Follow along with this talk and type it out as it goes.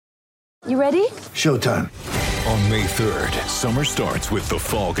You ready? Showtime. On May 3rd, summer starts with The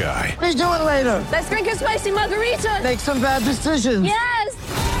Fall Guy. Let's do it later. Let's drink a spicy margarita. Make some bad decisions. Yes!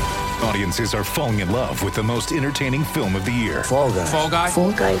 Audiences are falling in love with the most entertaining film of the year. Fall Guy. Fall Guy?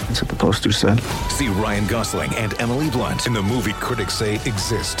 Fall Guy. That's what the poster said. See Ryan Gosling and Emily Blunt in the movie critics say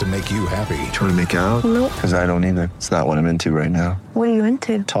exists to make you happy. Trying to make it out? Nope. Because I don't either. It's not what I'm into right now. What are you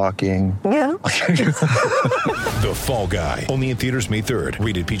into? Talking. Yeah. The Fall Guy. Only in theaters May 3rd.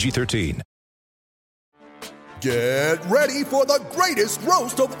 Rated PG-13. Get ready for the greatest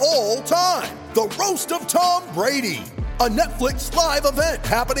roast of all time. The Roast of Tom Brady. A Netflix live event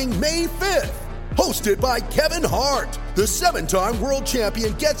happening May 5th. Hosted by Kevin Hart. The 7-time world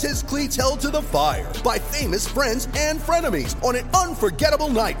champion gets his cleats held to the fire by famous friends and frenemies on an unforgettable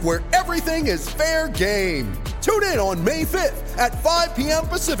night where everything is fair game. Tune in on May 5th at 5 p.m.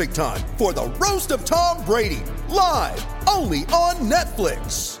 Pacific time for the Roast of Tom Brady. Live only on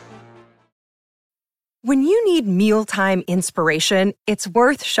Netflix. When you need mealtime inspiration, it's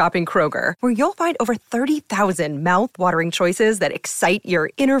worth shopping Kroger, where you'll find over 30,000 mouth-watering choices that excite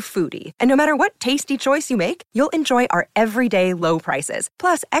your inner foodie. And no matter what tasty choice you make, you'll enjoy our everyday low prices,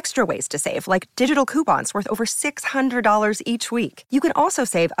 plus extra ways to save, like digital coupons worth over $600 each week. You can also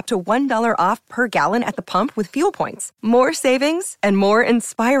save up to $1 off per gallon at the pump with fuel points. More savings and more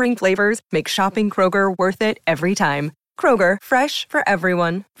inspiring flavors make shopping Kroger worth it every time. Kroger, fresh for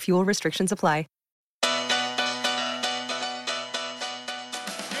everyone. Fuel restrictions apply.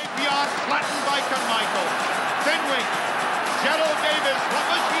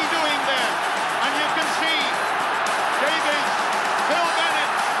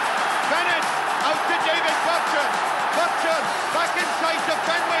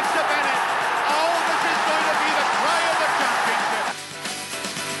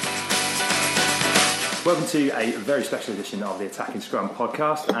 Welcome to a very special edition of the Attacking Scrum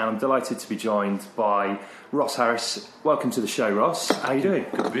podcast, and I'm delighted to be joined by Ross Harris. Welcome to the show, Ross. How are you doing?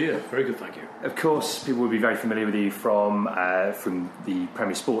 Good to be here. Very good, thank you. Of course, people will be very familiar with you from the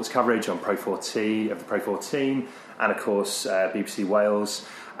Premier Sports coverage on Pro 14 of the Pro 14, and of course BBC Wales.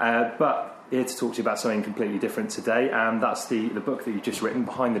 But here to talk to you about something completely different today, and that's the book that you've just written,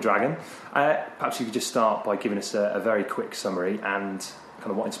 Behind the Dragon. Perhaps you could just start by giving us a very quick summary and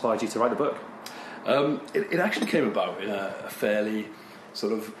kind of what inspired you to write the book. It actually came about in a fairly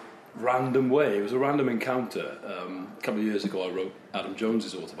sort of random way. It was a random encounter. A couple of years ago I wrote Adam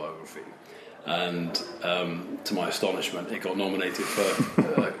Jones's autobiography, and to my astonishment it got nominated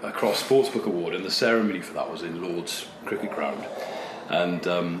for a Cross Sportsbook Award, and the ceremony for that was in Lord's Cricket Ground, and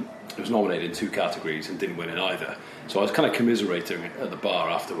it was nominated in 2 categories and didn't win in either. So I was kind of commiserating at the bar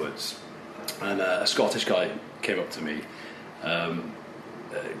afterwards, and a Scottish guy came up to me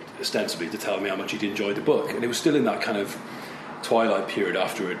ostensibly to tell me how much he'd enjoyed the book, and it was still in that kind of twilight period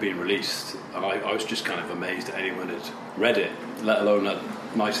after it had been released, and I was just kind of amazed that anyone had read it, let alone had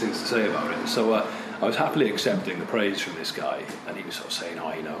nice things to say about it. So I was happily accepting the praise from this guy, and he was sort of saying,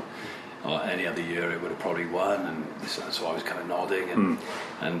 any other year it would have probably won, and so I was kind of nodding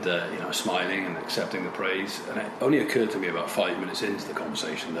and smiling and accepting the praise, and it only occurred to me about 5 minutes into the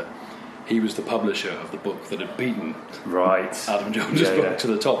conversation that he was the publisher of the book that had beaten Adam Jones's book to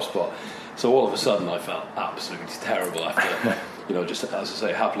the top spot. So all of a sudden I felt absolutely terrible after, just as I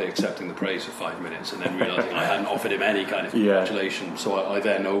say, happily accepting the praise for 5 minutes, and then realising I hadn't offered him any kind of congratulation. So I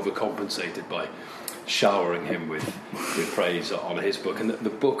then overcompensated by showering him with praise on his book. And the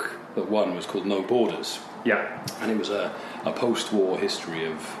book that won was called No Borders. Yeah. And it was a post-war history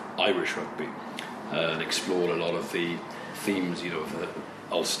of Irish rugby, and explored a lot of the themes, of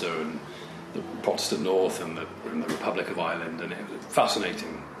Ulster and the Protestant North and the Republic of Ireland, and it was a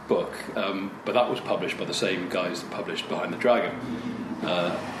fascinating book. But that was published by the same guys that published Behind the Dragon.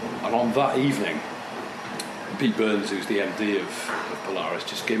 And on that evening, Pete Burns, who's the MD of Polaris,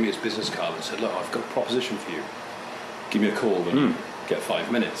 just gave me his business card and said, "Look, I've got a proposition for you. Give me a call when you get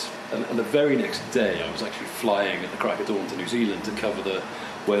 5 minutes." And the very next day, I was actually flying at the crack of dawn to New Zealand to cover the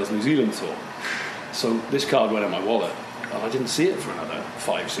Wales-New Zealand tour. So this card went in my wallet, and I didn't see it for another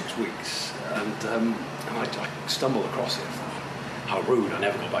 5-6 weeks, and I stumbled across it. How rude, I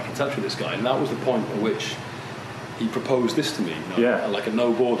never got back in touch with this guy, and that was the point at which he proposed this to me, like a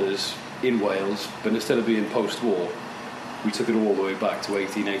No Borders in Wales, but instead of being post-war, we took it all the way back to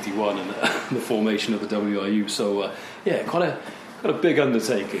 1881 and the formation of the WIU. So quite a big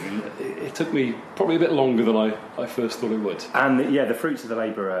undertaking. It took me probably a bit longer than I first thought it would. And the fruits of the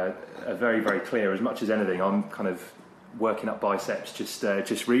labour are very, very clear. As much as anything, I'm kind of working up biceps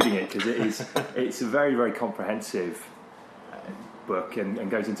just reading it, because it's a very, very comprehensive book and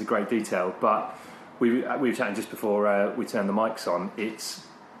goes into great detail. But we were chatting just before we turned the mics on. It's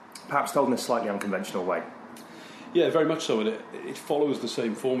perhaps told in a slightly unconventional way. Yeah, very much so, and it follows the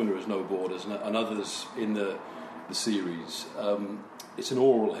same formula as No Borders and others in the series. It's an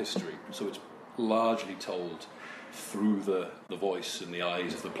oral history, so it's largely told through the voice and the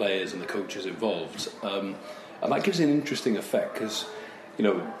eyes of the players and the coaches involved, and that gives an interesting effect because,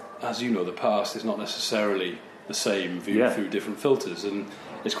 as you know, the past is not necessarily the same viewed through different filters, and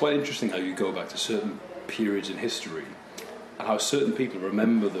it's quite interesting how you go back to certain periods in history and how certain people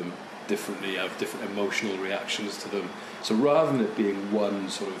remember them differently, have different emotional reactions to them. So rather than it being one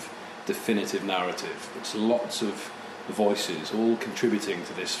sort of definitive narrative, it's lots of voices all contributing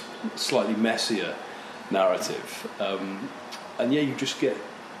to this slightly messier narrative. And you just get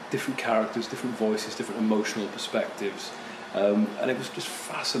different characters, different voices, different emotional perspectives. And it was just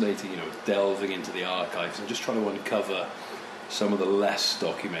fascinating, delving into the archives and just trying to uncover some of the less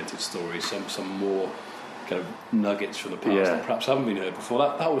documented stories, some more kind of nuggets from the past that perhaps haven't been heard before.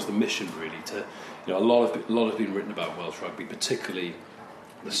 That was the mission, really. A lot has been written about Welsh rugby, particularly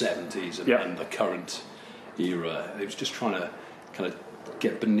the 70s and the current era. It was just trying to kind of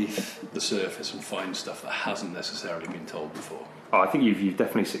get beneath the surface and find stuff that hasn't necessarily been told before. Oh, I think you've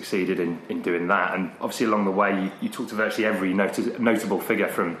definitely succeeded in doing that, and obviously along the way you talked to virtually every notable figure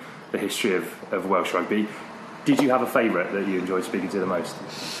from the history of Welsh rugby. Did you have a favourite that you enjoyed speaking to the most,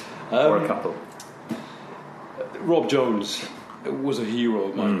 or a couple? Rob Jones was a hero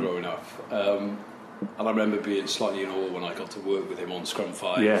of mine growing up, and I remember being slightly in awe when I got to work with him on Scrum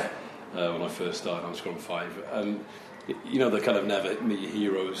 5 when I first started on Scrum 5, and the kind of never meet your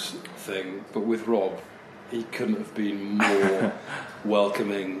heroes thing, but with Rob, he couldn't have been more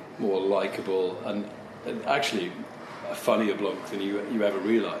welcoming, more likeable, and actually a funnier bloke than you ever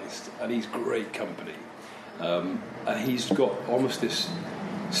realised, and he's great company, and he's got almost this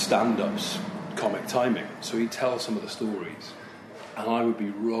stand-ups comic timing, so he'd tell some of the stories and I would be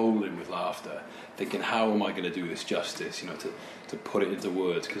rolling with laughter thinking, how am I going to do this justice, to put it into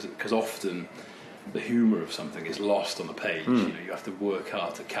words, because often the humour of something is lost on the page. You have to work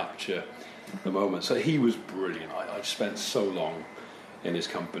hard to capture the moment. So he was brilliant. I spent so long in his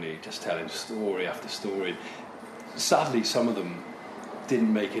company just telling story after story. Sadly, some of them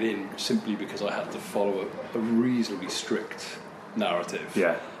didn't make it in simply because I had to follow a reasonably strict narrative.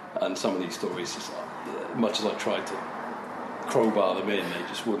 And some of these stories, much as I tried to crowbar them in, they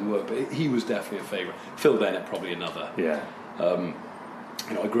just wouldn't work. But he was definitely a favourite. Phil Bennett, probably another.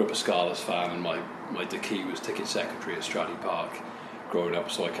 I grew up a Scarlets fan, and my Dickie was ticket secretary at Stradley Park growing up,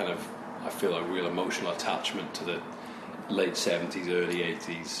 so I feel a real emotional attachment to the late 70s, early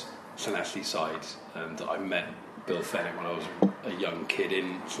 80s Llanelli side. And I met Bill Fenwick when I was a young kid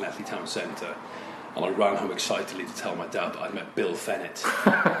in Llanelli Town Centre, and I ran home excitedly to tell my dad that I'd met Bill Fenwick.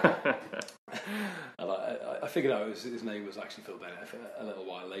 And I figured out his name was actually Phil Bennett a little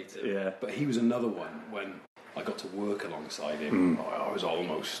while later. But he was another one when I got to work alongside him. I was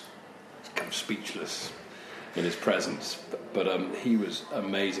almost kind of speechless in his presence. But he was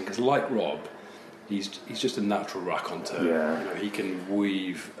amazing, because like Rob, he's just a natural raconteur. He can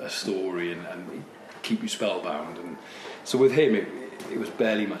weave a story and keep you spellbound. And so with him, it was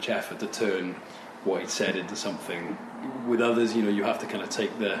barely much effort to turn what he'd said into something. With others, you have to kind of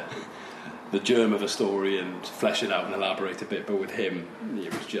take the germ of a story and flesh it out and elaborate a bit. But with him,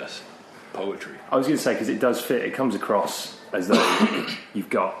 it was just poetry. I was going to say, because it does fit. It comes across as though you've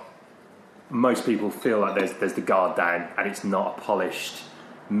got. Most people feel like there's the guard down, and it's not a polished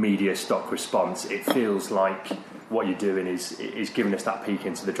media stock response. It feels like what you're doing is giving us that peek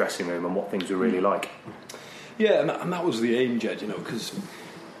into the dressing room and what things are really like. Yeah, and that was the aim, Jed. Because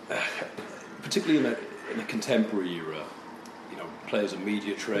particularly in a contemporary era, players are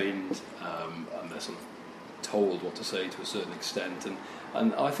media trained, and they're sort of told what to say to a certain extent,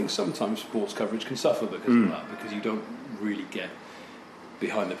 and I think sometimes sports coverage can suffer because of that, because you don't really get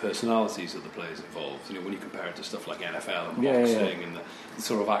behind the personalities of the players involved. When you compare it to stuff like NFL and boxing and the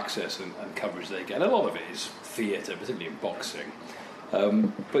sort of access and coverage they get, and a lot of it is theatre, particularly in boxing.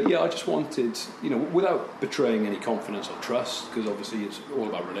 But I just wanted, without betraying any confidence or trust, because obviously it's all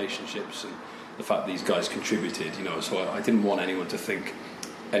about relationships and the fact these guys contributed, so I didn't want anyone to think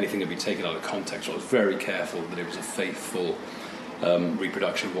anything had been taken out of context. So I was very careful that it was a faithful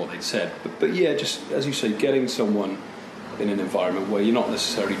reproduction of what they'd said. But just as you say, getting someone in an environment where you're not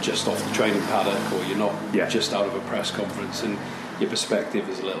necessarily just off the training paddock, or you're not just out of a press conference, and your perspective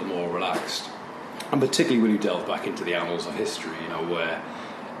is a little more relaxed. And particularly when you delve back into the annals of history, where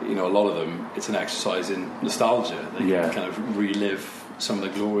a lot of them, it's an exercise in nostalgia. They can kind of relive some of the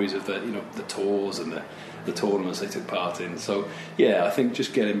glories of the tours and the tournaments they took part in. So I think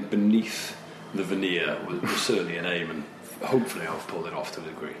just getting beneath the veneer was certainly an aim, and hopefully I've pulled it off to a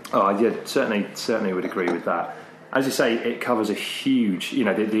degree. Oh, yeah, certainly would agree with that. As you say, it covers a huge,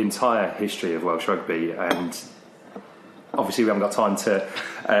 the entire history of Welsh rugby, and obviously we haven't got time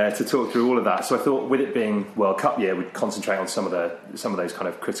to talk through all of that. So I thought, with it being World Cup year, we'd concentrate on some of those kind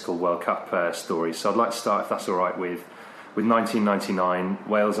of critical World Cup stories. So I'd like to start, if that's all right, with 1999.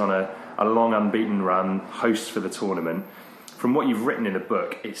 Wales on a long unbeaten run, hosts for the tournament. From what you've written in the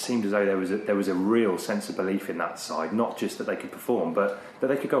book, it seemed as though there was a real sense of belief in that side, not just that they could perform, but that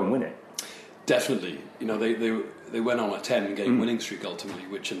they could go and win it. Definitely. They went on a 10-game winning streak ultimately,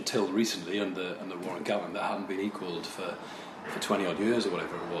 which until recently, under Warren Gatland, that hadn't been equalled for 20-odd years or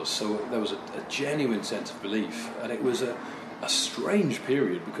whatever it was. So there was a genuine sense of belief. And it was a strange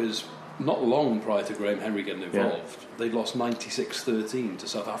period, because not long prior to Graham Henry getting involved, they'd lost 96-13 to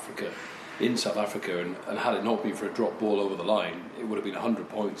South Africa. In South Africa, and had it not been for a drop ball over the line, it would have been 100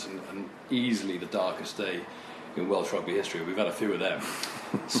 points and easily the darkest day in Welsh rugby history. We've had a few of them.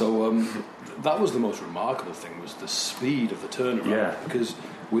 So that was the most remarkable thing, was the speed of the turnaround, because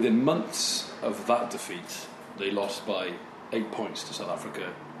within months of that defeat they lost by 8 points to South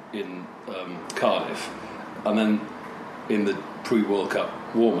Africa in Cardiff, and then in the pre-World Cup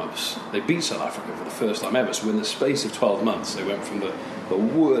warm-ups they beat South Africa for the first time ever. So in the space of 12 months they went from the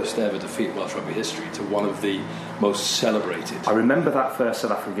worst ever defeat in Welsh rugby history to one of the most celebrated. I remember that first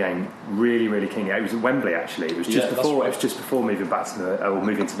South Africa game really, really keenly. It was at Wembley, actually. It was just before. Right. It was just before moving back to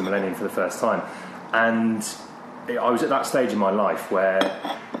moving to the Millennium for the first time, and I was at that stage in my life where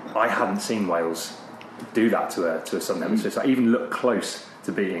I hadn't seen Wales do that to a Southern Hemisphere side, even look close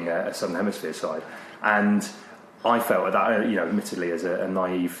to beating a Southern Hemisphere side, and I felt at that, admittedly as a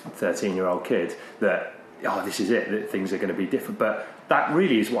naive 13-year-old kid, that this is it, that things are going to be different. But that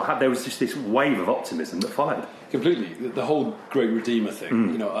really is what happened. There was just this wave of optimism that followed. Completely. The whole Great Redeemer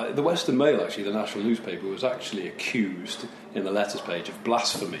thing. The Western Mail, actually, the national newspaper, was actually accused in the letters page of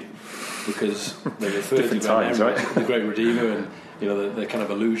blasphemy, because they referred to times, right? the Great Redeemer, and the kind of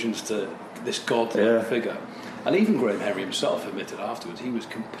allusions to this godlike figure. And even Graham Henry himself admitted afterwards he was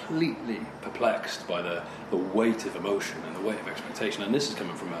completely perplexed by the weight of emotion and the weight of expectation. And this is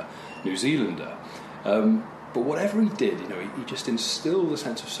coming from a New Zealander. But whatever he did, he just instilled a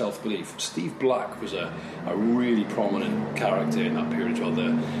sense of self-belief. Steve Black was a really prominent character in that period as well.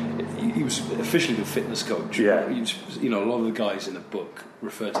 He was officially the fitness coach. Yeah. A lot of the guys in the book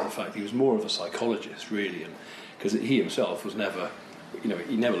refer to the fact he was more of a psychologist, really, and because he himself was never...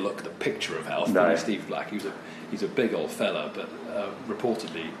 he never looked the picture of health. No. Steve Black, he's a big old fella, but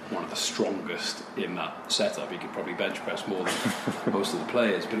reportedly one of the strongest in that setup. He could probably bench press more than most of the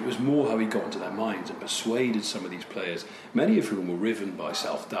players, but it was more how he got into their minds and persuaded some of these players, many of whom were riven by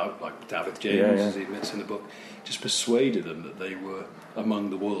self-doubt, like David James, as he admits in the book, just persuaded them that they were among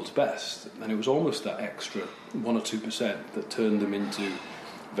the world's best. And it was almost that extra 1 or 2% that turned them into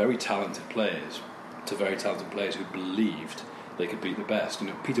very talented players, who believed they could beat the best.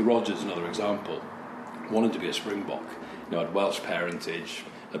 Peter Rogers, another example, wanted to be a Springbok. Had Welsh parentage,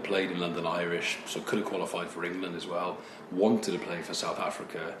 had played in London Irish, so could have qualified for England as well. Wanted to play for South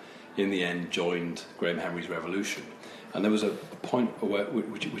Africa. In the end, joined Graham Henry's Revolution. And there was a point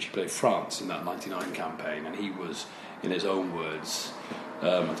which he played France in that '99 campaign, and he was, in his own words, I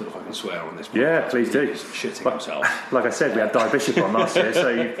don't know if I can swear on this. Yeah, please do. He was shitting himself. Like I said, we had Di Bishop on last year, so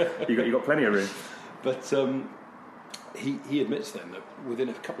you got plenty of room. But he admits then that within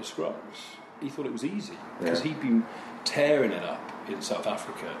a couple of scrums he thought it was easy, because he'd been tearing it up in South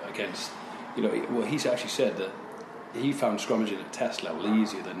Africa against, he's actually said that he found scrummaging at test level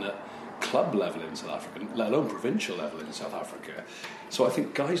easier than at club level in South Africa, let alone provincial level in South Africa. So I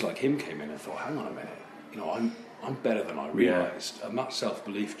think guys like him came in and thought, hang on a minute, I'm better than I realised, and that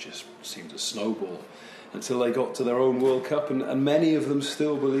self-belief just seemed to snowball until they got to their own World Cup, and many of them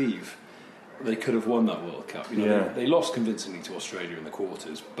still believe they could have won that World Cup. They lost convincingly to Australia in the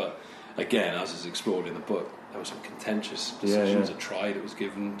quarters, but again, as is explored in the book, there were some contentious decisions, a try that was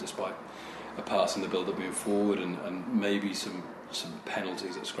given despite a pass in the build-up moving forward, and maybe some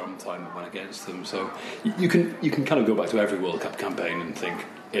penalties at scrum time that went against them. So you can kind of go back to every World Cup campaign and think,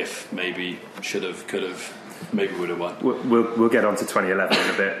 if, maybe, should have, could have, maybe would have won. We'll get on to 2011 in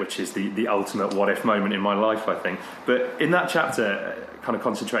a bit, which is the ultimate what-if moment in my life, I think. But in that chapter, kind of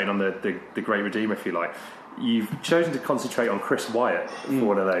concentrating on the Great Redeemer, if you like, you've chosen to concentrate on Chris Wyatt for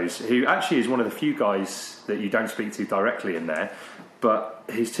one of those, who actually is one of the few guys that you don't speak to directly in there, but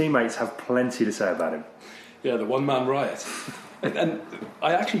his teammates have plenty to say about him. Yeah, the one-man riot. and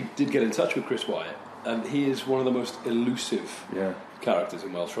I actually did get in touch with Chris Wyatt, and he is one of the most elusive characters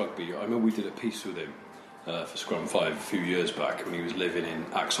in Welsh rugby. I remember we did a piece with him for Scrum 5 a few years back when he was living in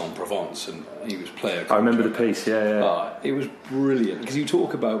Aix-en-Provence, and he was player coach. I remember the piece, yeah. It was brilliant, because you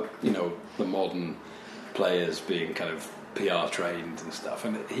talk about, the modern players being kind of PR trained and stuff,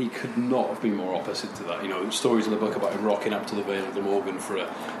 and he could not have been more opposite to that. Stories in the book about him rocking up to the Vale of Glamorgan for a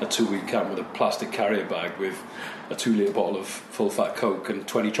 2-week camp with a plastic carrier bag with a 2-litre bottle of full-fat Coke and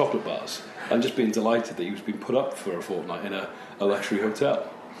 20 chocolate bars, and just being delighted that he was being put up for a fortnight in a luxury hotel.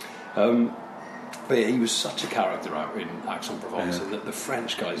 But yeah, he was such a character out in Aix-en-Provence, and the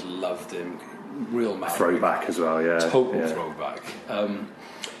French guys loved him. Real man. Throwback as well, yeah. Total throwback.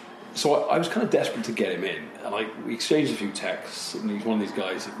 So I was kind of desperate to get him in, and we exchanged a few texts, and he's one of these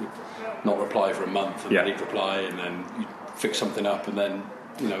guys that would not reply for a month, and then he'd reply, and then you'd fix something up, and then,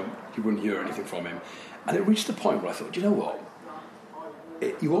 you wouldn't hear anything from him. And it reached the point where I thought, do you know what?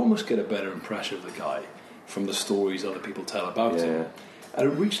 You almost get a better impression of the guy from the stories other people tell about him. And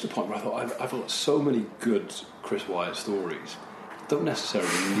it reached the point where I thought, I've got so many good Chris Wyatt stories, don't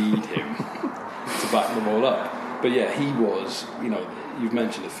necessarily need him to back them all up. But yeah, he was, you've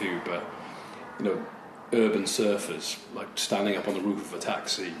mentioned a few, but, urban surfers, like standing up on the roof of a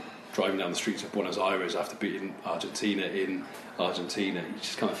taxi, driving down the streets of Buenos Aires after beating Argentina in Argentina. You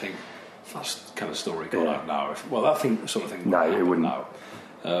just kind of think, that's kind of story gone out now. That sort of thing. No, it wouldn't. Now.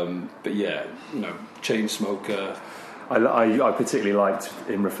 But yeah, chain smoker. I particularly liked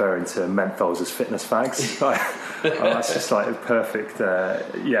him referring to menthols as fitness fags. That's just like a perfect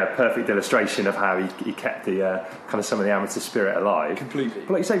illustration of how he kept the kind of some of the amateur spirit alive. Completely.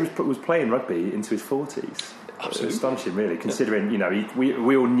 But like you say, he was playing rugby into his 40s. Absolutely. Astonishing, really, considering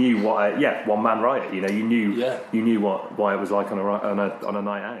we all knew what one man riot. You knew what Wyatt was like on a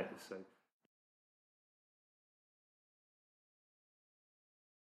night out. So.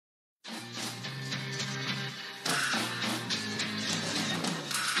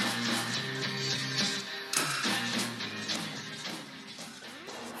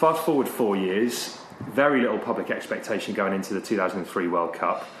 Fast forward 4 years, very little public expectation going into the 2003 World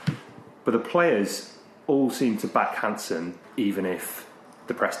Cup, but the players all seemed to back Hansen, even if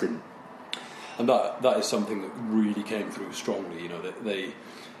the press didn't. And that is something that really came through strongly.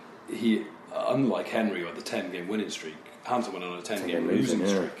 He unlike Henry who had the 10-game winning streak, Hansen went on a 10-game losing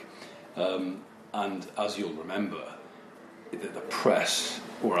streak. And as you'll remember, the press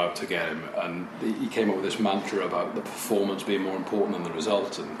were out to get him, and he came up with this mantra about the performance being more important than the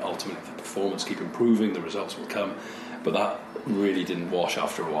result, and ultimately the performance keep improving, the results will come. But that really didn't wash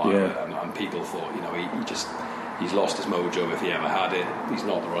after a while, and people thought, he's lost his mojo if he ever had it. He's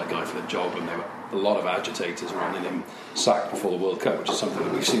not the right guy for the job, and there were a lot of agitators wanting him sacked before the World Cup, which is something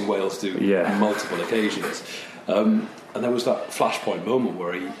that we've seen Wales do on multiple occasions. And there was that flashpoint moment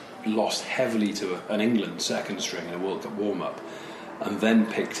where he lost heavily to an England second string in a World Cup warm-up, and then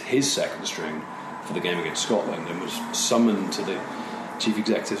picked his second string for the game against Scotland, and was summoned to the chief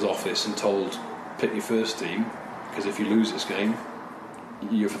executive's office and told, pick your first team, because if you lose this game,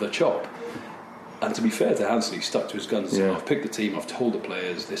 you're for the chop. And to be fair to Hansen, he stuck to his guns. I've picked the team, I've told the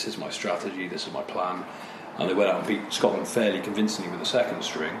players, this is my strategy, this is my plan. And they went out and beat Scotland fairly convincingly with the second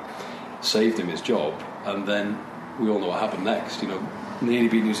string, saved him his job, and then we all know what happened next. Nearly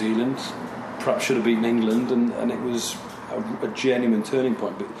beat New Zealand, perhaps should have beaten England, and it was a genuine turning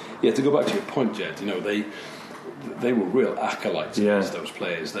point. But yeah, to go back to your point, Jed, they were real acolytes against those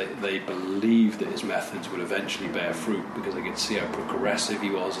players. They believed that his methods would eventually bear fruit, because they could see how progressive he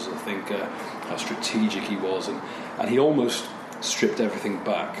was as a thinker, how strategic he was, and he almost stripped everything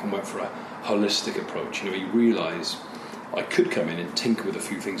back and went for a holistic approach. He realised, I could come in and tinker with a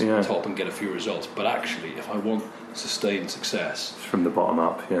few things at the top and get a few results, but actually, if I want sustained success, from the bottom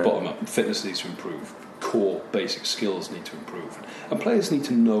up, fitness needs to improve, core basic skills need to improve, and players need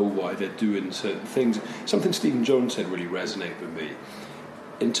to know why they're doing certain things. Something Stephen Jones said really resonated with me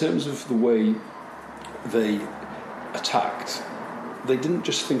in terms of the way they attacked. They didn't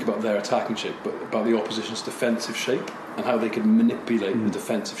just think about their attacking shape, but about the opposition's defensive shape and how they could manipulate the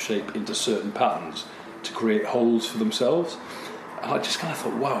defensive shape into certain patterns to create holes for themselves. And I just kind of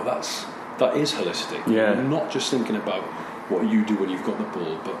thought, wow, that is holistic. You're not just thinking about what you do when you've got the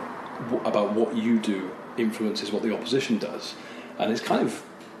ball, but about what you do influences what the opposition does. And it's kind of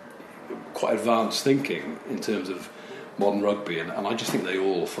quite advanced thinking in terms of modern rugby, and I just think they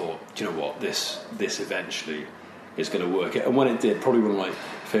all thought, do you know what, this eventually is going to work. And when it did, probably one of my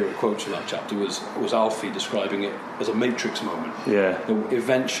favourite quotes from that chapter was Alfie describing it as a Matrix moment.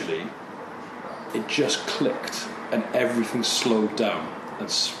 Eventually it just clicked and everything slowed down, and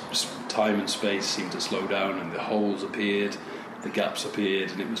time and space seemed to slow down, and the holes appeared, the gaps appeared,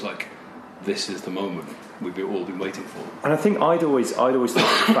 and it was like, this is the moment we've all been waiting for. And I think I'd always thought as a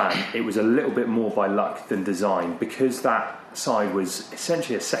fan it was a little bit more by luck than design, because that side was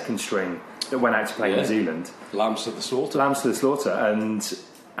essentially a second string that went out to play New Zealand. Lambs to the slaughter.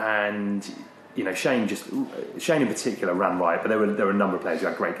 And you know, Shane in particular ran riot, but there were a number of players who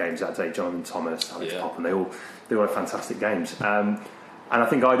had great games that day. Jonathan Thomas, Alex Popham, they all had fantastic games. And I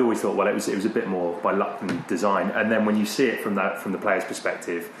think I'd always thought, well, it was a bit more by luck than design. And then when you see it from the player's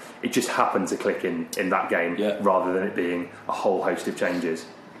perspective, it just happened to click in that game rather than it being a whole host of changes.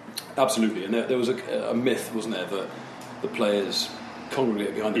 Absolutely, and there was a myth, wasn't there, that the players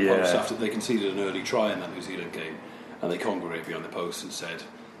congregated behind the post after they conceded an early try in that New Zealand game, and they congregated behind the post and said,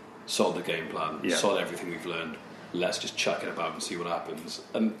 "Sod the game plan, sod everything we've learned. Let's just chuck it about and see what happens."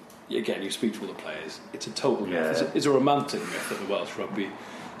 And again, you speak to all the players, it's a total myth. It's a romantic myth that the Welsh rugby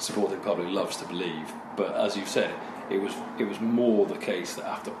supporting public loves to believe. But as you've said, it was more the case that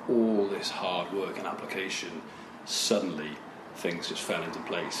after all this hard work and application, suddenly things just fell into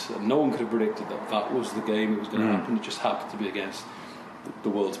place. And no one could have predicted that was the game that was going to happen. It just happened to be against the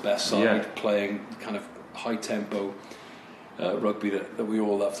world's best side, playing kind of high tempo rugby that we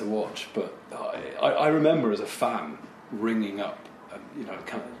all love to watch. But I remember as a fan ringing up, you know,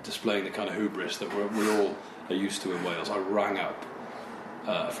 kind of displaying the kind of hubris that we all are used to in Wales. I rang up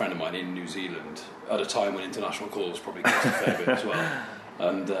a friend of mine in New Zealand at a time when international calls probably cost a fair bit as well,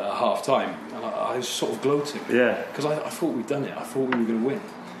 and at half time, and I was sort of gloating because I thought we'd done it. I thought we were going to win,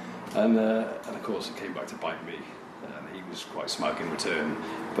 and of course it came back to bite me, and he was quite smug in return.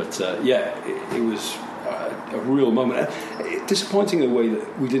 But it was a real moment. Disappointing in a way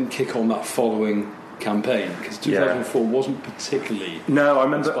that we didn't kick on that following campaign, because 2004 wasn't particularly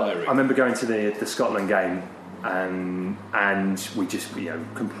inspiring. I remember going to the Scotland game, and we just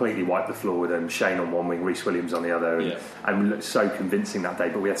completely wiped the floor with them. Shane on one wing, Rhys Williams on the other, and we looked so convincing that day.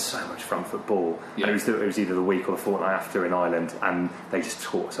 But we had so much front foot ball. And it was either the week or the fortnight after in Ireland, and they just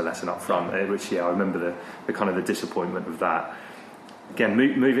taught us a lesson up front. Which I remember the kind of the disappointment of that. Again,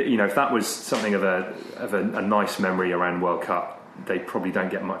 move it. If that was something of a nice memory around World Cup, they probably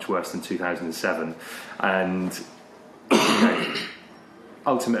don't get much worse than 2007, and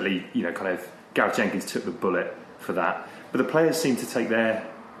ultimately, kind of Gareth Jenkins took the bullet for that. But the players seemed to take their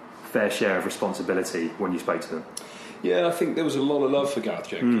fair share of responsibility when you spoke to them. Yeah, I think there was a lot of love for Gareth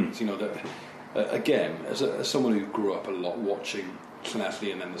Jenkins. That again, as someone who grew up a lot watching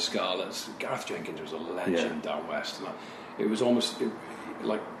Llanelli and then the Scarlets, Gareth Jenkins was a legend down west, and it was almost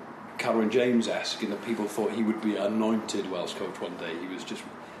like Cameron James-esque in that people thought he would be anointed Welsh coach one day. He was just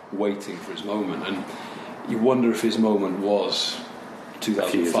waiting for his moment, and you wonder if his moment was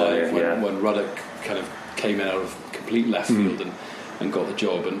 2005 when Ruddock kind of came in out of complete left field and got the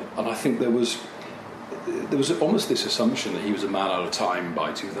job, and I think there was almost this assumption that he was a man out of time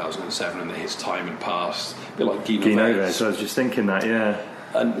by 2007 and that his time had passed, a bit like Guy Novès. So I was just thinking that,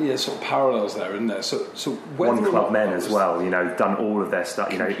 and sort of parallels there, isn't there? So One Club Men as well, done all of their stuff.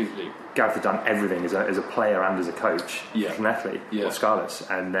 Completely. Gareth had done everything as a player and as a coach. Llanelli or Scarlets,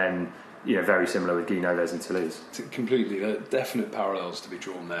 and then very similar with Guy Novès and Toulouse. Completely, there are definite parallels to be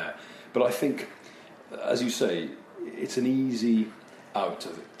drawn there. But I think, as you say, it's an easy out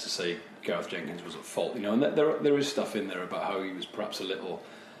of it to say Gareth Jenkins was at fault. And there is stuff in there about how he was perhaps a little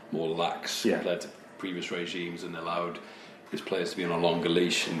more lax compared to previous regimes and allowed his players to be on a longer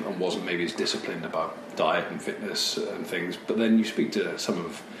leash and wasn't maybe as disciplined about diet and fitness and things. But then you speak to some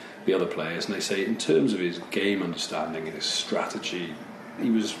of the other players and they say in terms of his game understanding and his strategy, he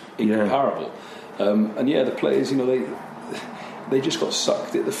was incomparable. The players, they just got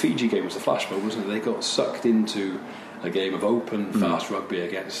sucked. The Fiji game was the flashback, wasn't it? They got sucked into a game of open, fast rugby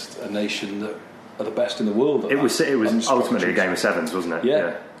against a nation that are the best in the world. It was ultimately a game of sevens, wasn't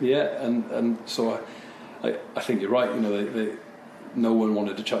it? And so I think you're right. No one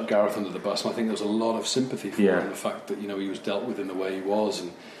wanted to chuck Gareth under the bus, and I think there was a lot of sympathy for him. The fact that he was dealt with in the way he was,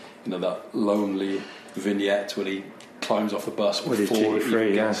 and that lonely vignette when he climbs off the bus with before his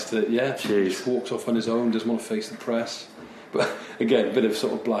free, he just walks off on his own, doesn't want to face the press. But again, a bit of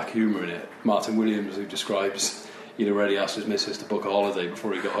sort of black humour in it. Martin Williams, who describes he'd already asked his missus to book a holiday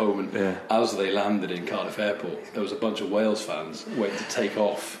before he got home, and as they landed in Cardiff Airport, there was a bunch of Wales fans waiting to take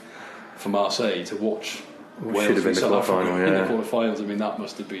off for Marseille to watch Wales in the quarterfinals. I mean, that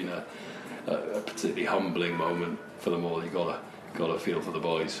must have been a particularly humbling moment for them all. You got to feel for the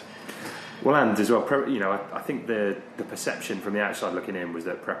boys. Well, and as well, I think the perception from the outside looking in was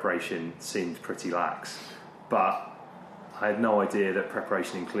that preparation seemed pretty lax, but I had no idea that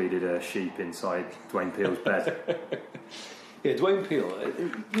preparation included a sheep inside Dwayne Peel's bed. Dwayne Peel,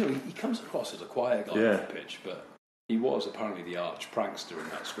 he comes across as a quiet guy on the pitch, but he was apparently the arch prankster in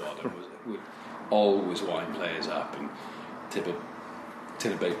that squad and would always wind players up and tip a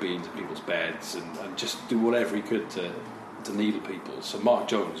tin of baked beans at people's beds and just do whatever he could to needle people. So Mark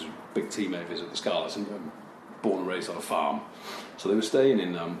Jones was a big teammate of his at the Scarlets and born and raised on a farm. So they were staying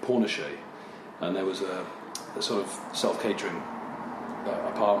in Pornichet, and there was a sort of self-catering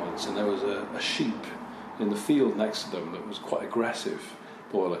apartments, and there was a sheep in the field next to them that was quite aggressive,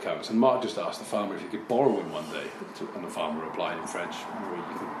 by all accounts. And Mark just asked the farmer if he could borrow him one day, and the farmer replied in French,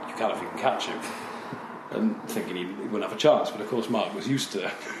 "You can if you can catch him," and thinking he wouldn't have a chance. But of course Mark was used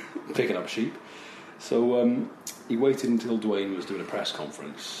to picking up sheep, so he waited until Dwayne was doing a press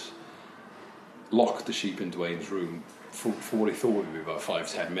conference, locked the sheep in Dwayne's room for what he thought would be about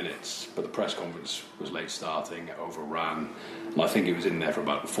 5-10 minutes, but the press conference was late starting, it overran, and I think he was in there for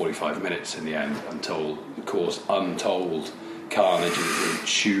about 45 minutes in the end, untold carnage, and he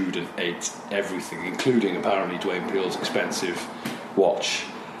chewed and ate everything, including apparently Dwayne Peel's expensive watch.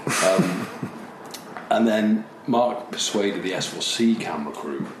 And then Mark persuaded the S4C camera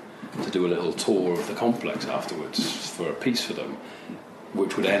crew to do a little tour of the complex afterwards for a piece for them,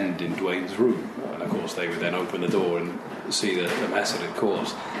 which would end in Dwayne's room, and of course they would then open the door and see the mess it had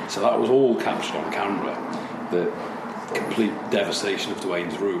caused. So that was all captured on camera, the complete devastation of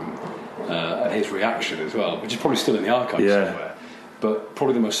Dwayne's room, and his reaction as well, which is probably still in the archives somewhere. But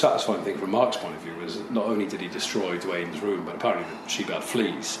probably the most satisfying thing from Mark's point of view was not only did he destroy Dwayne's room, but apparently the sheep had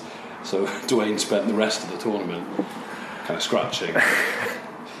fleas, so Dwayne spent the rest of the tournament kind of scratching.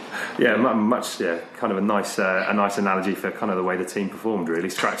 Kind of a nice analogy for kind of the way the team performed, really,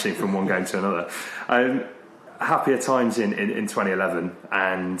 scratching from one game to another. Happier times in 2011,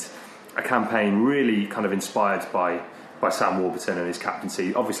 and a campaign really kind of inspired by Sam Warburton and his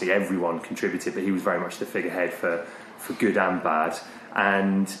captaincy. Obviously everyone contributed, but he was very much the figurehead for good and bad.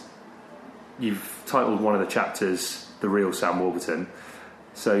 And you've titled one of the chapters "The Real Sam Warburton."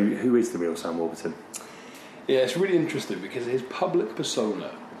 So who is the real Sam Warburton? Yeah, it's really interesting because his public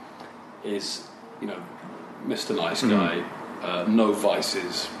persona is, Mr. Nice Guy, no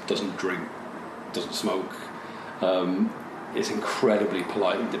vices, doesn't drink, doesn't smoke, is incredibly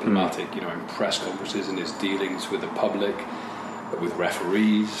polite and diplomatic, in press conferences and his dealings with the public, with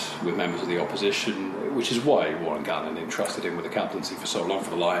referees, with members of the opposition, which is why Warren Gatland entrusted him with the captaincy for so long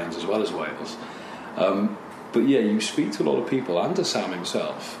for the Lions as well as Wales. But yeah, you speak to a lot of people, and to Sam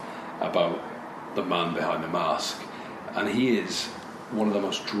himself, about the man behind the mask, and he is one of the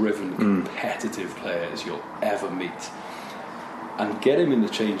most driven, competitive players you'll ever meet. And get him in the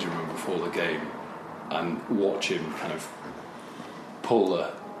changing room before the game and watch him kind of pull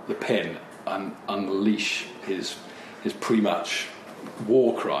the pin and unleash his pre-match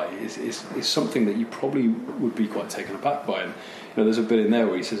war cry is something that you probably would be quite taken aback by. And there's a bit in there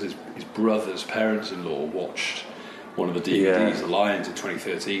where he says his brother's parents-in-law watched one of the DVDs, The Lions, in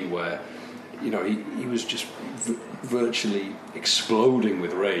 2013, where he was just virtually exploding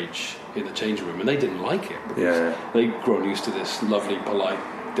with rage in the changing room, and they didn't like it because they'd grown used to this lovely, polite,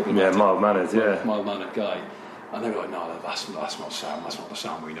 diplomatic, mild-mannered guy, and they were like, "No, that's not Sam. That's not the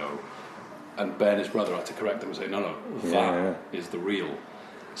Sam we know." And Ben, his brother, had to correct them and say, "No, that is the real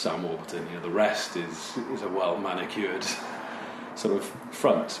Sam Warburton. The rest is a well-manicured sort of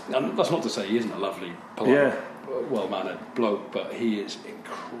front." And that's not to say he isn't a lovely, polite, well-mannered bloke, but he is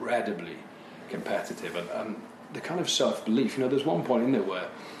incredibly competitive and the kind of self-belief. There's one point in there where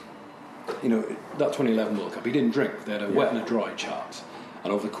that 2011 World Cup, he didn't drink. They had a wet and a dry chart,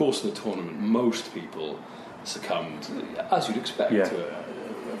 and over the course of the tournament most people succumbed, as you'd expect, to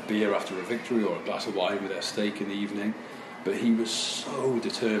a beer after a victory or a glass of wine with their steak in the evening. But he was so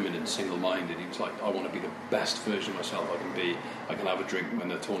determined and single-minded. He was like, "I want to be the best version of myself I can be. I can have a drink when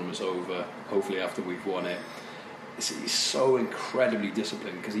the tournament's over, hopefully after we've won it." He's so incredibly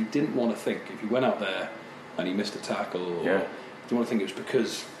disciplined because he didn't want to think, if he went out there and he missed a tackle, or he didn't want to think it was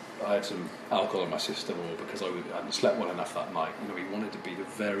because I had some alcohol in my system or because I hadn't slept well enough that night. He wanted to be the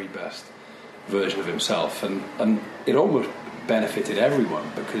very best version of himself, and it almost benefited everyone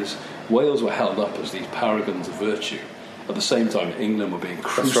because Wales were held up as these paragons of virtue at the same time England were being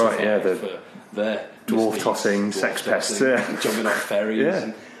crucified for their dwarf-tossing sex pests, jumping off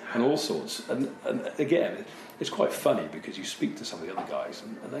ferries and all sorts. And again, it's quite funny because you speak to some of the other guys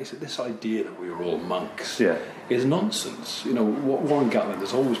and they say this idea that we were all monks is nonsense. Warren Gatland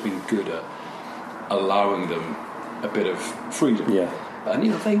has always been good at allowing them a bit of freedom.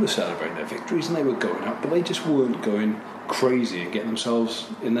 And they were celebrating their victories and they were going out, but they just weren't going crazy and getting themselves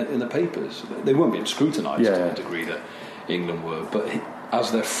in the papers. They weren't being scrutinised to the degree that England were. But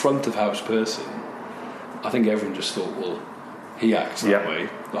as their front of house person, I think everyone just thought, well, he acts that way,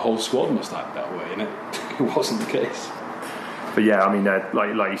 the whole squad must act that way, and it wasn't the case. But yeah, I mean,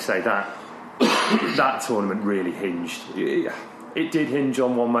 like you say, that tournament really hinged. It did hinge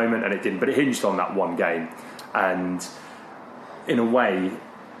on one moment, and it didn't, but it hinged on that one game. And in a way,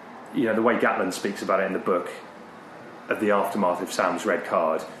 you know, the way Gatland speaks about it in the book, of the aftermath of Sam's red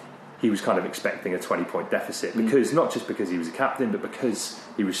card, he was kind of expecting a 20-point deficit, because not just because he was a captain, but because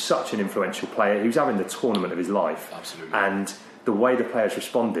he was such an influential player. He was having the tournament of his life. Absolutely. And the way the players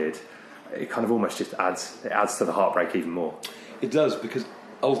responded, it kind of almost just adds to the heartbreak even more. It does, because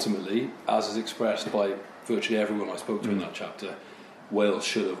ultimately, as is expressed by virtually everyone I spoke to in that chapter, Wales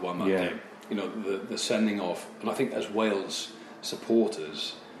should have won that game. You know, the sending off, and I think as Wales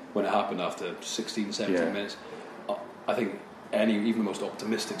supporters, when it happened after 16, 17 minutes, I think even the most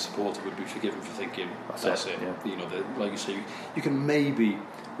optimistic supporter would be forgiven for thinking that's it. Yeah. You know, like you say, you can maybe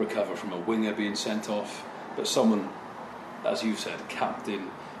recover from a winger being sent off, but someone, as you said, captain,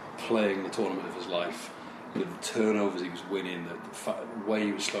 playing the tournament of his life, you know, the turnovers he was winning, the way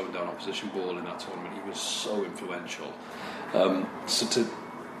he was slowing down opposition ball in that tournament, he was so influential. So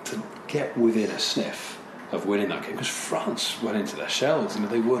to get within a sniff of winning that game, because France went into their shells, you know,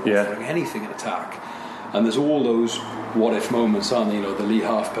 they weren't offering anything in attack. And there's all those what-if moments, aren't there? You know, the Lee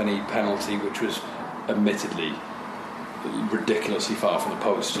Halfpenny penalty, which was admittedly ridiculously far from the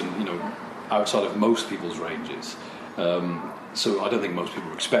post, and you know, outside of most people's ranges. So I don't think most people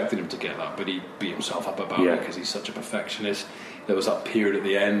were expecting him to get that, but he beat himself up about it because he's such a perfectionist. There was that period at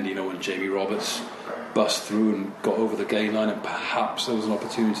the end, you know, when Jamie Roberts bust through and got over the gain line, and perhaps there was an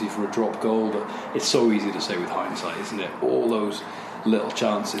opportunity for a drop goal. But it's so easy to say with hindsight, isn't it? All those little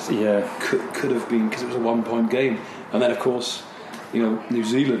chances could have been, because it was a 1-point game. And then of course, you know, New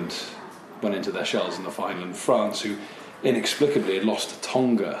Zealand went into their shells in the final, and France, who inexplicably had lost to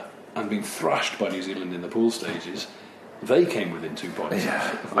Tonga and been thrashed by New Zealand in the pool stages, they came within 2 points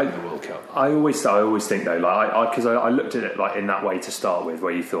of winning the World Cup. I always think though, like because I looked at it like in that way to start with,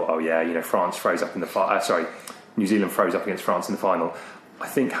 where you thought, oh yeah, you know, France froze up in the New Zealand froze up against France in the final. I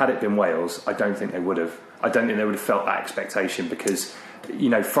think had it been Wales, I don't think they would have felt that expectation, because you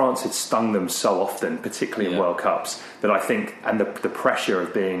know, France had stung them so often, particularly in World Cups, that I think, and the pressure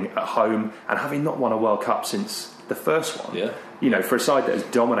of being at home and having not won a World Cup since the first one, you know, for a side that has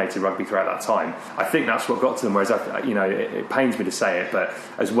dominated rugby throughout that time, I think that's what got to them. Whereas, you know, it pains me to say it, but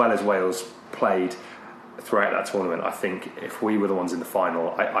as well as Wales played throughout that tournament, I think if we were the ones in the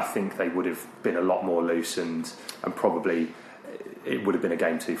final, I think they would have been a lot more loose, and probably it would have been a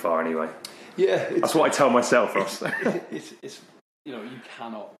game too far anyway. Yeah, that's what I tell myself, Ross. it's you know, you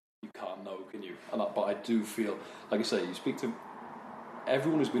can't know, can you? But I do feel, like I say, you speak to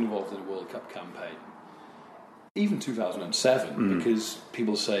everyone who's been involved in a World Cup campaign, even 2007, because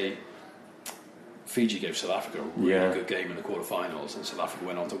people say Fiji gave South Africa a really good game in the quarterfinals, and South Africa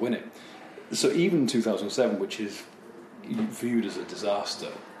went on to win it. So even 2007, which is viewed as a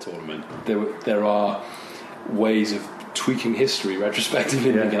disaster tournament, there are ways of tweaking history retrospectively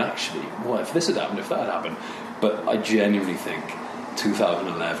and thinking, actually, well, if this had happened, if that had happened. But I genuinely think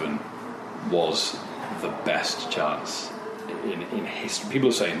 2011 was the best chance in history. People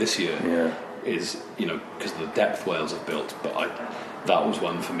are saying this year is, you know, because of the depth Wales have built, but that was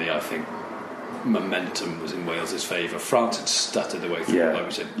one for me. I think momentum was in Wales' favour. France had stuttered their way through, like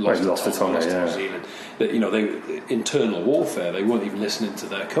we said, lost to Tonga, lost to New Zealand. You know, internal warfare, they weren't even listening to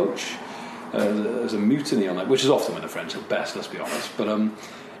their coach. There's a mutiny on that, which is often when the French are best, let's be honest. But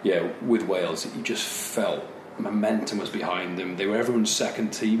with Wales, you just felt momentum was behind them. They were everyone's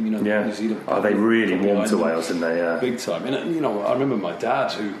second team, you know. New Zealand. They really warmed to Wales, didn't they? Big time. And you know, I remember my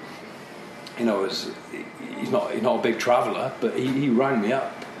dad, who, you know, he's not a big traveller, but he rang me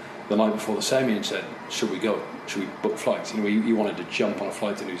up the night before the semi and said, "Should we go? Should we book flights?" You know, he wanted to jump on a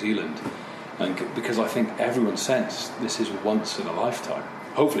flight to New Zealand, and because I think everyone sensed this is once in a lifetime.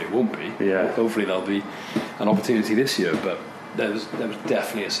 Hopefully it won't be. Hopefully there'll be an opportunity this year, but there was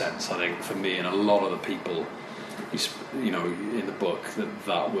definitely a sense, I think, for me and a lot of the people, you know, in the book,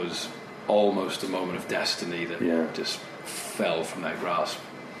 that was almost a moment of destiny that just fell from their grasp.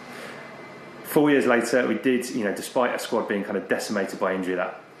 4 years later, we did, you know, despite a squad being kind of decimated by injury,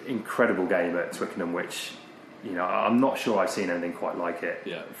 that incredible game at Twickenham, which, you know, I'm not sure I've seen anything quite like it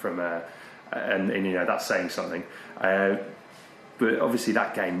from, and you know, that's saying something. But obviously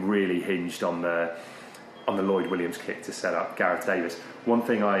that game really hinged on the Lloyd Williams kick to set up Gareth Davis. One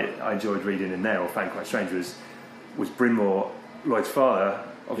thing I enjoyed reading in there, or found quite strange, was Brynmore, Lloyd's father,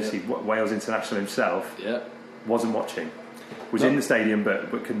 obviously Wales international himself, wasn't watching. Was in the stadium but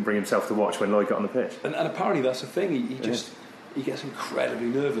couldn't bring himself to watch when Lloyd got on the pitch. And apparently that's the thing. He gets incredibly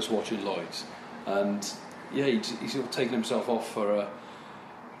nervous watching Lloyd's, and he's sort of taken himself off for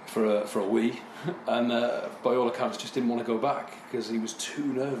a wee, and by all accounts just didn't want to go back because he was too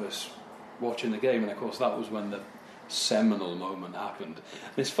nervous watching the game. And of course that was when the seminal moment happened.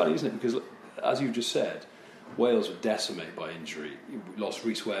 And it's funny, isn't it, because as you just said, Wales were decimated by injury. We lost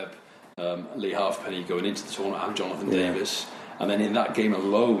Rhys Webb, Lee Halfpenny going into the tournament, and Jonathan Davis. And then in that game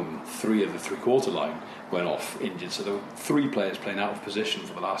alone, 3 of the three-quarter line went off injured. So there were 3 players playing out of position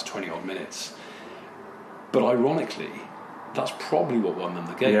for the last 20-odd minutes. But ironically, that's probably what won them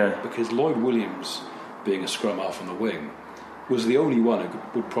the game, because Lloyd Williams, being a scrum half on the wing, was the only one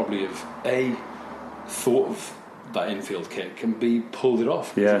who would probably have A, thought of that infield kick and B, pulled it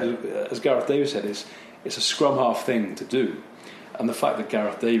off. As Gareth Davis said, it's a scrum half thing to do. And the fact that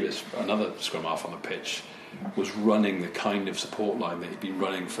Gareth Davis, another scrum half on the pitch, was running the kind of support line that he'd been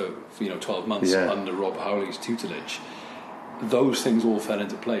running for 12 months under Rob Howley's tutelage, those things all fell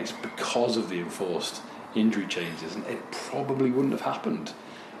into place because of the enforced injury changes, and it probably wouldn't have happened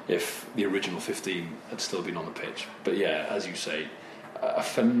if the original 15 had still been on the pitch. But as you say, a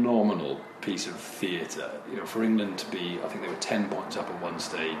phenomenal piece of theatre. For England to be, I think they were 10 points up at one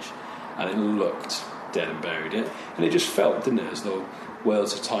stage, and it looked dead and buried. And it just felt, didn't it, as though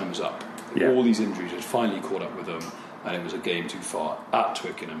Wales' time was up. All these injuries had finally caught up with them, and it was a game too far at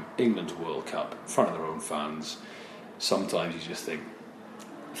Twickenham, England's World Cup, in front of their own fans. Sometimes you just think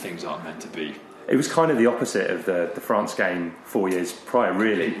things aren't meant to be. It was kind of the opposite of the France game 4 years prior,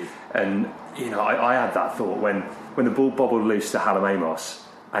 really. And I had that thought when the ball bobbled loose to Hallam Amos,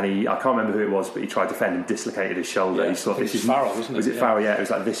 and I can't remember who it was, but he tried to defend and dislocated his shoulder. He thought, this is Farrell, wasn't it? Was it Farrell? Yeah, it was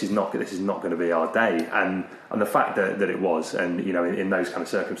like this is not going to be our day. And the fact that it was, and in those kind of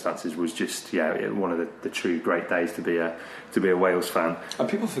circumstances, was just one of the true great days to be a Wales fan. And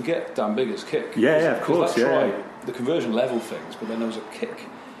people forget Dan Biggar's kick. Of course. The conversion level things, but then there was a kick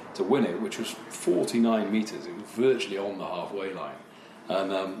to win it, which was 49 metres. It was virtually on the halfway line,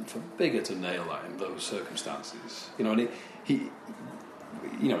 and for Biggar to nail that in those circumstances, and he's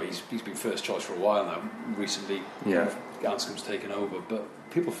been first choice for a while now. Recently, Anscombe's taken over, but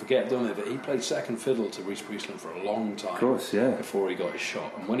people forget, don't they, that he played second fiddle to Rhys Priestland for a long time. Of course, before he got his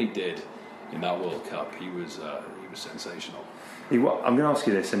shot, and when he did in that World Cup, he was sensational. I'm going to ask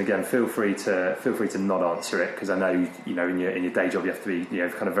you this, and again, feel free to not answer it, because I know in your day job you have to be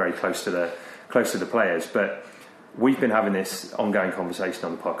kind of very close to the players. But we've been having this ongoing conversation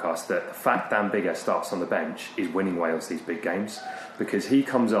on the podcast that the fact Dan Biggar starts on the bench is winning Wales these big games, because he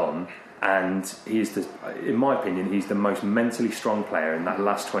comes on and in my opinion, he's the most mentally strong player in that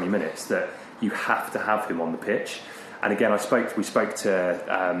last 20 minutes, that you have to have him on the pitch. And again, we spoke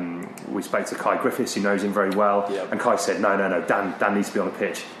to Kai Griffiths, who knows him very well, and Kai said, no, Dan needs to be on the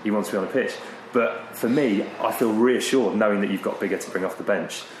pitch. He wants to be on the pitch. But for me, I feel reassured knowing that you've got Biggar to bring off the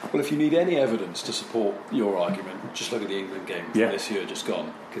bench. Well, if you need any evidence to support your argument, just look at the England game from this year just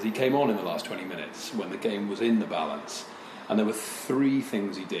gone, because he came on in the last 20 minutes when the game was in the balance, and there were 3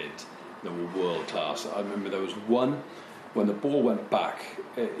 things he did that were world class. I remember there was one when the ball went back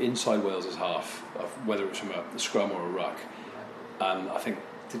inside Wales's half, whether it was from a scrum or a ruck, and I think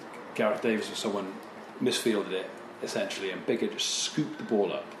Gareth Davis or someone misfielded it essentially, and Biggar just scooped the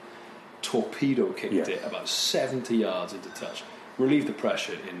ball up, torpedo kicked it about 70 yards into touch, relieved the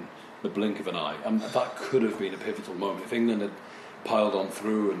pressure in the blink of an eye, and that could have been a pivotal moment. If England had piled on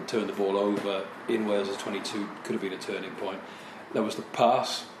through and turned the ball over in Wales's 22, could have been a turning point. There was the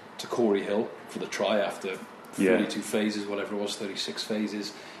pass to Corey Hill for the try after 32 phases, whatever it was, 36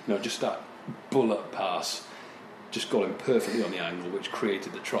 phases. Just that bullet pass just got him perfectly on the angle, which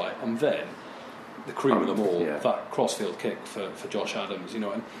created the try. And then the cream of them all, that crossfield kick for Josh Adams. And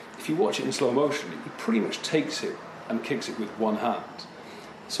if you watch it in slow motion, he pretty much takes it and kicks it with one hand.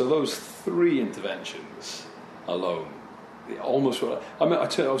 So those 3 interventions alone, almost. I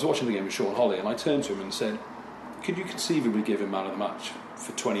was watching the game with Sean Holly, and I turned to him and said, "Could you conceivably give him man of the match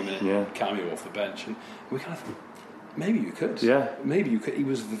for 20-minute cameo off the bench?" And we kind of thought, maybe you could. Maybe you could. He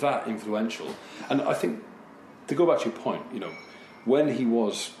was that influential. And I think, to go back to your point, when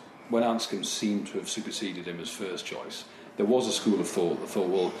Anscombe seemed to have superseded him as first choice, there was a school of thought that thought,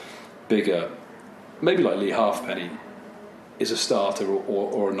 well, Biggar, maybe like Lee Halfpenny, is a starter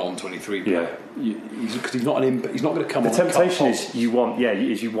or a non-23 player. Because he's not going to come on. The temptation is you want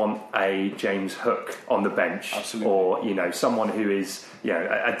a James Hook on the bench, or someone who is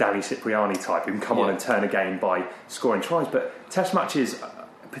a Danny Cipriani type who can come on and turn a game by scoring tries. But Test matches,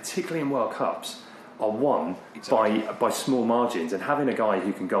 particularly in World Cups, are won by small margins, and having a guy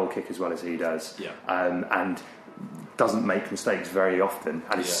who can goal kick as well as he does, and doesn't make mistakes very often,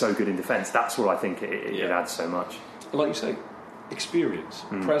 and is so good in defence, that's what I think it adds so much. Like you say, experience,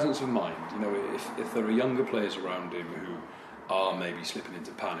 presence of mind. You know, if there are younger players around him who are maybe slipping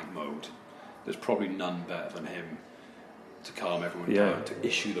into panic mode, there's probably none better than him to calm everyone down, to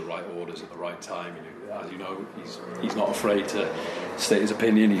issue the right orders at the right time. You know, as you know, he's not afraid to state his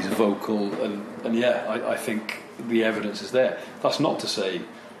opinion. He's vocal, and I think the evidence is there. That's not to say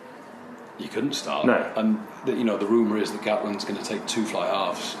you couldn't start. No. And the rumour is that Gatland's going to take 2 fly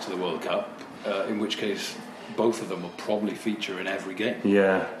halves to the World Cup, in which case both of them will probably feature in every game.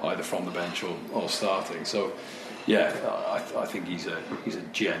 Yeah. Either from the bench or starting. So, yeah, I think he's a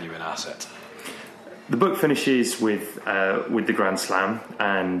genuine asset. The book finishes with the Grand Slam,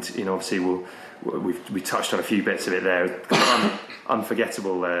 and obviously we touched on a few bits of it there.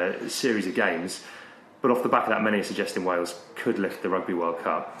 Unforgettable series of games, but off the back of that, many are suggesting Wales could lift the Rugby World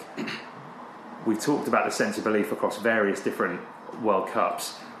Cup. We've talked about the sense of belief across various different World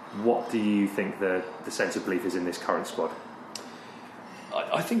Cups. What do you think the sense of belief is in this current squad?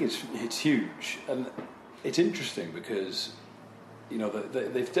 I think it's huge, and it's interesting because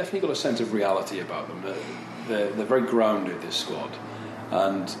they've definitely got a sense of reality about them. They're very grounded, this squad,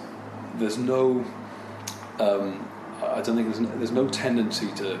 and there's no I don't think there's no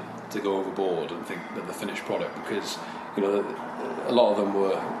tendency to go overboard and think that the finished product, because a lot of them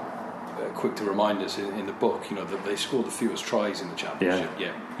were quick to remind us in the book that they scored the fewest tries in the championship,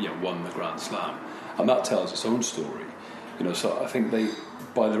 yet won the Grand Slam, and that tells its own story. So I think they,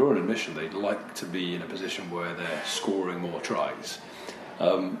 by their own admission, they'd like to be in a position where they're scoring more tries.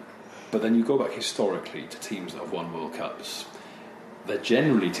 But then you go back historically to teams that have won World Cups. They're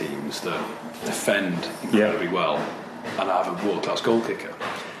generally teams that defend incredibly well and have a world-class goal kicker.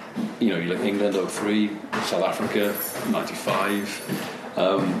 You look at England 03, South Africa 95.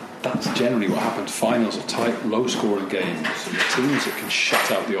 That's generally what happens. Finals are tight, low-scoring games, and the teams that can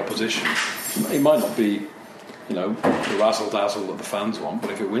shut out the opposition. It might not be the razzle-dazzle that the fans want,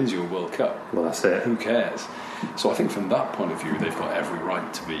 but if it wins you a World Cup, well, that's it. Who cares? So I think from that point of view, they've got every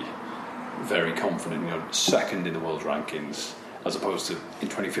right to be very confident. Second in the world rankings, as opposed to in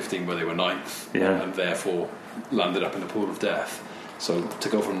 2015 where they were 9th and therefore landed up in the pool of death. So to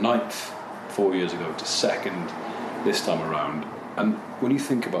go from 9th 4 years ago to 2nd this time around, and when you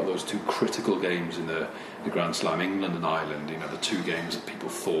think about those 2 critical games in the Grand Slam, England and Ireland, the 2 games that people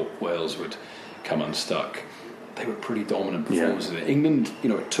thought Wales would come unstuck, they were pretty dominant performances. England,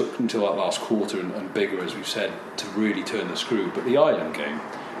 it took until that last quarter and bigger, as we've said, to really turn the screw. But the Ireland game,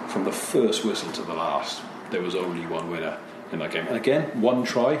 from the first whistle to the last, there was only one winner in that game. And again, 1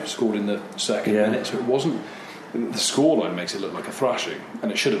 try scored in the 2nd minute, so it wasn't. The scoreline makes it look like a thrashing,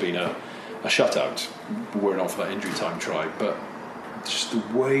 and it should have been a shutout. We're not for that injury time try, but just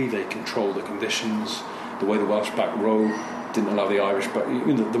the way they control the conditions, the way the Welsh back row didn't allow the Irish back,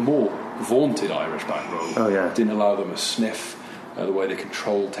 the more vaunted Irish back row didn't allow them a sniff, the way they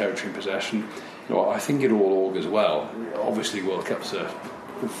controlled territory and possession. I think it all augurs well. Obviously World Cups are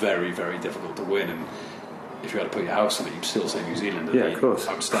very, very difficult to win, and if you had to put your house on it, you'd still say New Zealand are the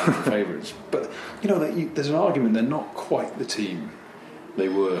outstanding favourites. But there's an argument they're not quite the team they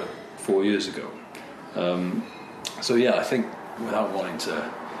were 4 years ago. I think without wanting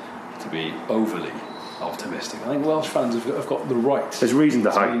to be overly optimistic, I think Welsh fans have got the right. There's reason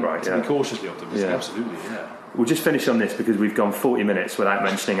to hope, right? To be cautiously optimistic. Absolutely, We'll just finish on this because we've gone 40 minutes without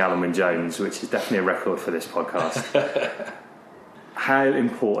mentioning Alan Wynne-Jones, which is definitely a record for this podcast. How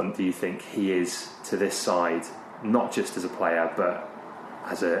important do you think he is to this side, not just as a player, but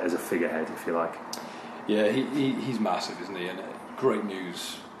as a figurehead, if you like? Yeah, he's massive, isn't he? And great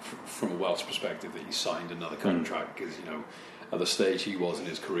news from a Welsh perspective that he signed another contract, because at the stage he was in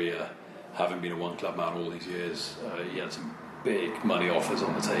his career, having been a one-club man all these years, he had some big money offers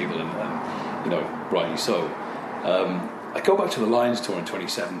on the table, and rightly so. I go back to the Lions tour in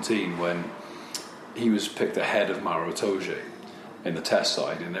 2017 when he was picked ahead of Maro Itoje in the Test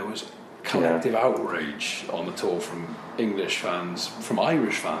side, and there was collective outrage on the tour from English fans, from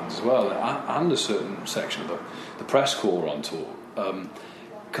Irish fans as well, and a certain section of the press corps on tour.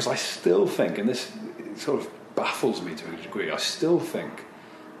 Because I still think, and this sort of baffles me to a degree, I still think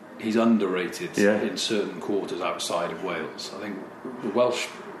he's underrated in certain quarters outside of Wales. I think the Welsh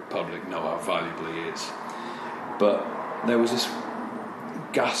public know how valuable he is. But there was this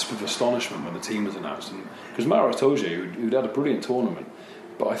gasp of astonishment when the team was announced. Because Maro Itoje, who'd had a brilliant tournament,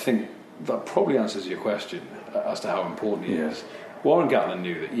 but I think that probably answers your question as to how important he is. Warren Gatland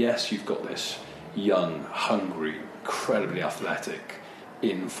knew that, yes, you've got this young, hungry, incredibly athletic,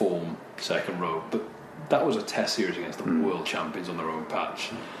 in-form second row, but that was a Test series against the world champions on their own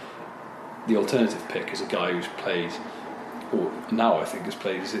patch. The alternative pick is a guy who's played, or now I think has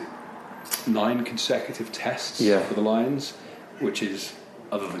played, is it 9 consecutive Tests for the Lions? which is,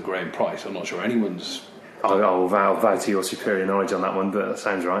 other than Graham Price, I'm not sure anyone's... I'll vow to your superior knowledge on that one, but that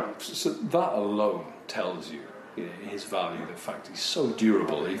sounds right. So that alone tells you, his value, the fact he's so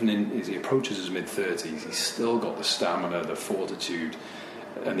durable, even as he approaches his mid-30s, he's still got the stamina, the fortitude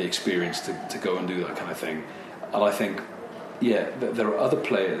and the experience to go and do that kind of thing. And I think, there are other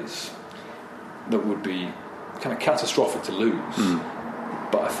players that would be kind of catastrophic to lose,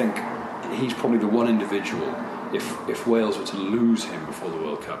 but I think he's probably the one individual, if Wales were to lose him before the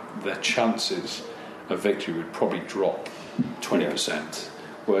World Cup, their chances of victory would probably drop 20%,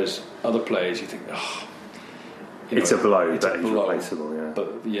 whereas other players you think, it's a blow it's that a he's blow. replaceable,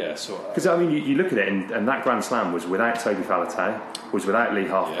 But so because I mean, you look at it, and that Grand Slam was without Toby Faletau, was without Lee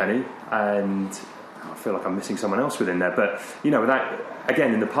Halfpenny, and I feel like I'm missing someone else within there. But without,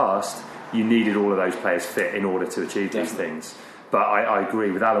 again, in the past, you needed all of those players fit in order to achieve these things. But I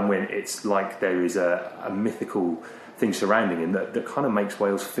agree with Alan Wynne. It's like there is a mythical thing surrounding him that kind of makes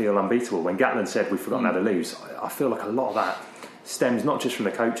Wales feel unbeatable. When Gatland said we've forgotten how to lose, I feel like a lot of that stems not just from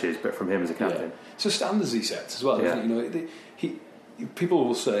the coaches but from him as a captain. So standards he sets as well. People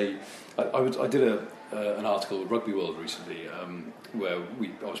will say, I did an article with Rugby World recently where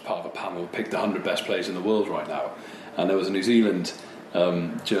I was part of a panel that picked the 100 best players in the world right now, and there was a New Zealand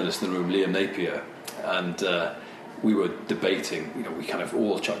journalist in the room, Liam Napier, and we were debating. We kind of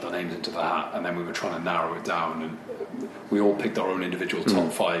all chucked our names into the hat, and then we were trying to narrow it down, and we all picked our own individual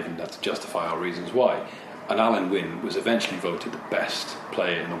top 5 and had to justify our reasons why. And Alan Wynne was eventually voted the best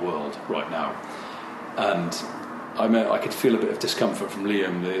player in the world right now. And I could feel a bit of discomfort from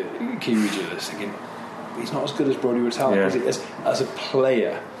Liam, the Kiwi journalist, thinking he's not as good as Brodie Retallick as a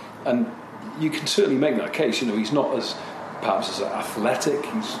player. And you can certainly make that case. He's not as perhaps as athletic.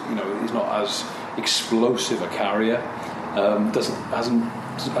 He's not as explosive a carrier.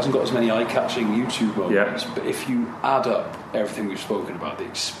 Hasn't got as many eye-catching YouTube moments. But if you add up everything we've spoken about, the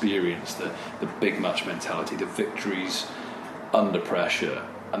experience, the big match mentality, the victories under pressure,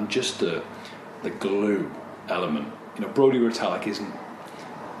 and just the glue element. Brodie Retallick isn't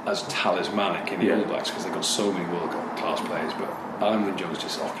as talismanic in the All Blacks because they've got so many world-class players, but Alan Wynne-Jones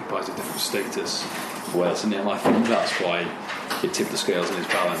just occupies a different status for Wales, and I think that's why it tipped the scales in his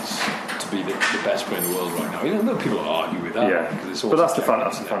balance to be the best player in the world right now. People argue with that. But that's the fun.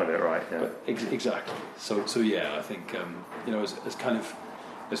 That's the fun of it, right? Yeah. But exactly. So I think as kind of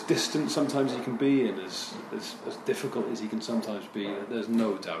as distant sometimes he can be, and as difficult as he can sometimes be, there's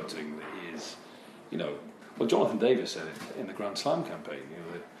no doubting that he is. Well, Jonathan Davis said it in the Grand Slam campaign.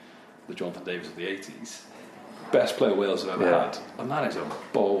 The Jonathan Davis of the 80s, best player Wales have ever had, and that is a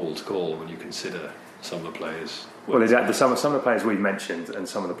bold call when you consider some of the players. Well, exactly. Some of the players we've mentioned, and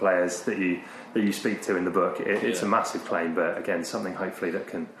some of the players that you speak to in the book, it's a massive claim. But again, something hopefully that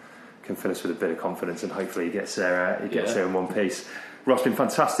can fill us with a bit of confidence, and hopefully he gets there. There in one piece. Ross, been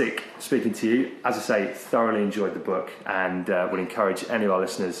fantastic speaking to you. As I say, thoroughly enjoyed the book, and would encourage any of our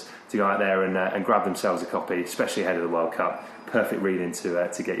listeners to go out there and grab themselves a copy, especially ahead of the World Cup. Perfect reading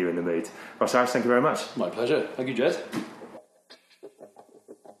to get you in the mood. Ross Harris, thank you very much. My pleasure. Thank you, Jed.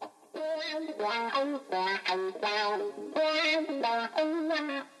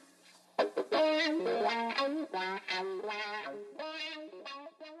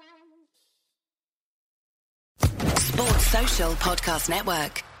 Sports Social Podcast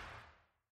Network.